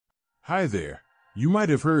Hi there. You might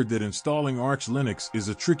have heard that installing Arch Linux is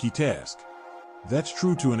a tricky task. That's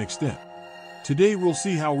true to an extent. Today we'll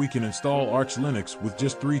see how we can install Arch Linux with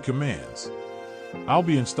just 3 commands. I'll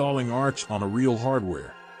be installing Arch on a real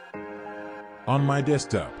hardware. On my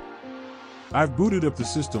desktop, I've booted up the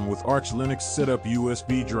system with Arch Linux setup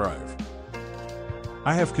USB drive.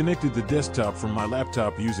 I have connected the desktop from my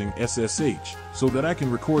laptop using SSH so that I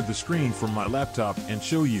can record the screen from my laptop and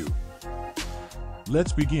show you.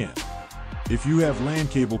 Let's begin. If you have LAN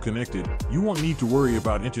cable connected, you won't need to worry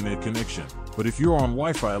about internet connection. But if you're on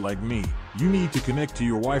Wi-Fi like me, you need to connect to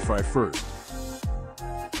your Wi-Fi first.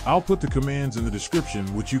 I'll put the commands in the description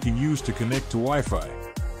which you can use to connect to Wi-Fi.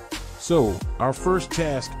 So, our first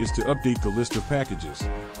task is to update the list of packages.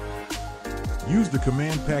 Use the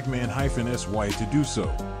command pacman-sy to do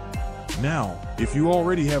so. Now, if you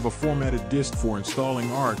already have a formatted disk for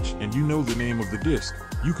installing Arch and you know the name of the disk,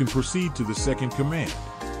 you can proceed to the second command.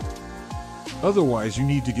 Otherwise, you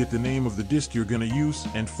need to get the name of the disk you're going to use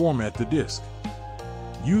and format the disk.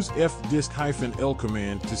 Use fdisk-l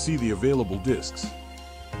command to see the available disks.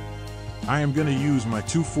 I am going to use my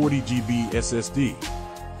 240 GB SSD.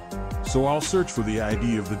 So I'll search for the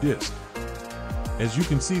ID of the disk. As you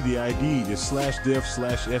can see, the ID is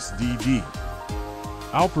 /dev/sdd.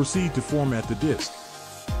 I'll proceed to format the disk.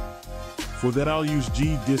 For that, I'll use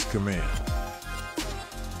gdisk command.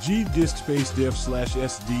 gdisk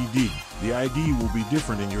 -dev/sdd. The ID will be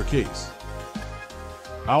different in your case.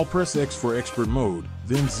 I'll press X for expert mode,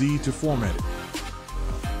 then Z to format it.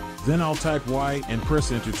 Then I'll type Y and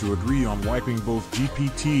press Enter to agree on wiping both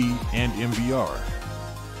GPT and MBR.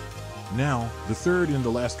 Now, the third and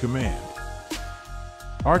the last command.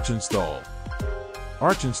 Archinstall.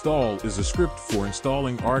 Archinstall is a script for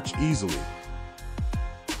installing Arch easily.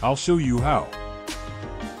 I'll show you how.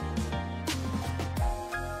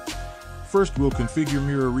 First, we'll configure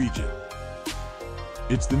mirror region.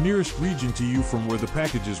 It's the nearest region to you from where the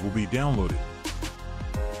packages will be downloaded.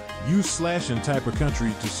 Use / and type a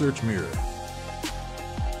country to search mirror.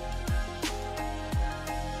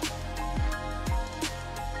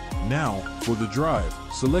 Now, for the drive,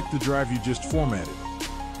 select the drive you just formatted.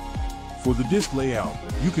 For the disk layout,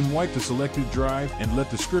 you can wipe the selected drive and let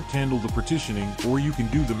the script handle the partitioning, or you can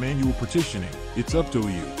do the manual partitioning. It's up to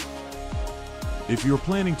you. If you're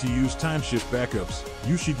planning to use timeshift backups,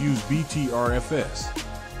 you should use Btrfs.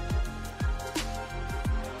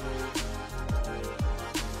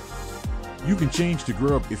 You can change to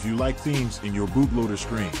grub if you like themes in your bootloader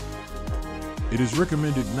screen. It is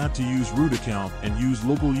recommended not to use root account and use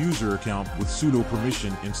local user account with sudo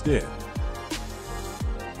permission instead.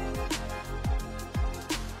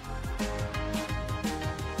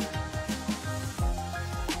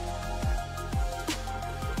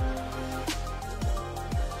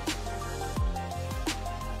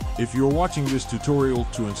 If you're watching this tutorial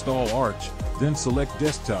to install Arch, then select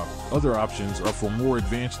desktop. Other options are for more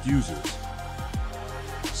advanced users.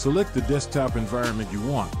 Select the desktop environment you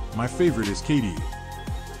want. My favorite is KDE.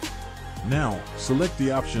 Now, select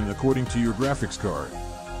the option according to your graphics card.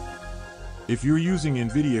 If you're using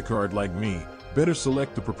NVIDIA card like me, better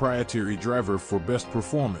select the proprietary driver for best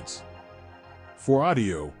performance. For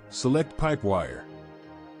audio, select Pipewire.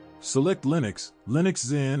 Select Linux, Linux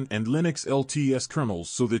Zen, and Linux LTS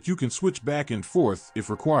kernels so that you can switch back and forth if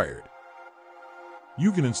required.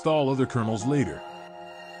 You can install other kernels later.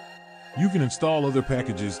 You can install other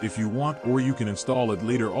packages if you want, or you can install it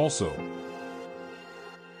later also.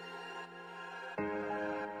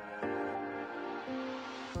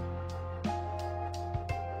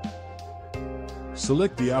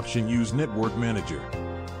 Select the option Use Network Manager.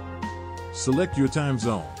 Select your time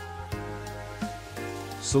zone.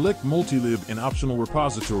 Select Multilib in optional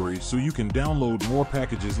repository so you can download more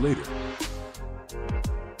packages later.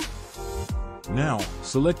 Now,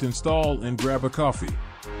 select Install and grab a coffee.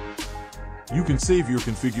 You can save your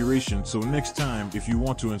configuration so next time if you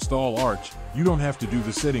want to install Arch, you don't have to do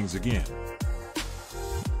the settings again.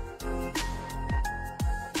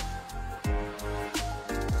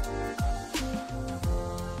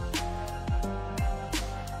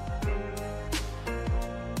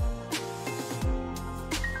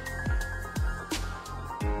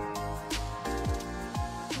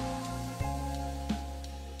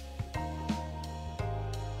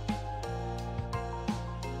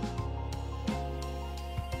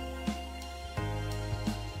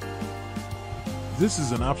 This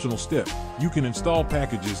is an optional step. You can install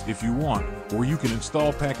packages if you want, or you can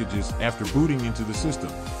install packages after booting into the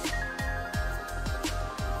system.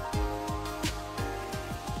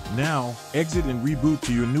 Now, exit and reboot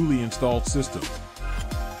to your newly installed system.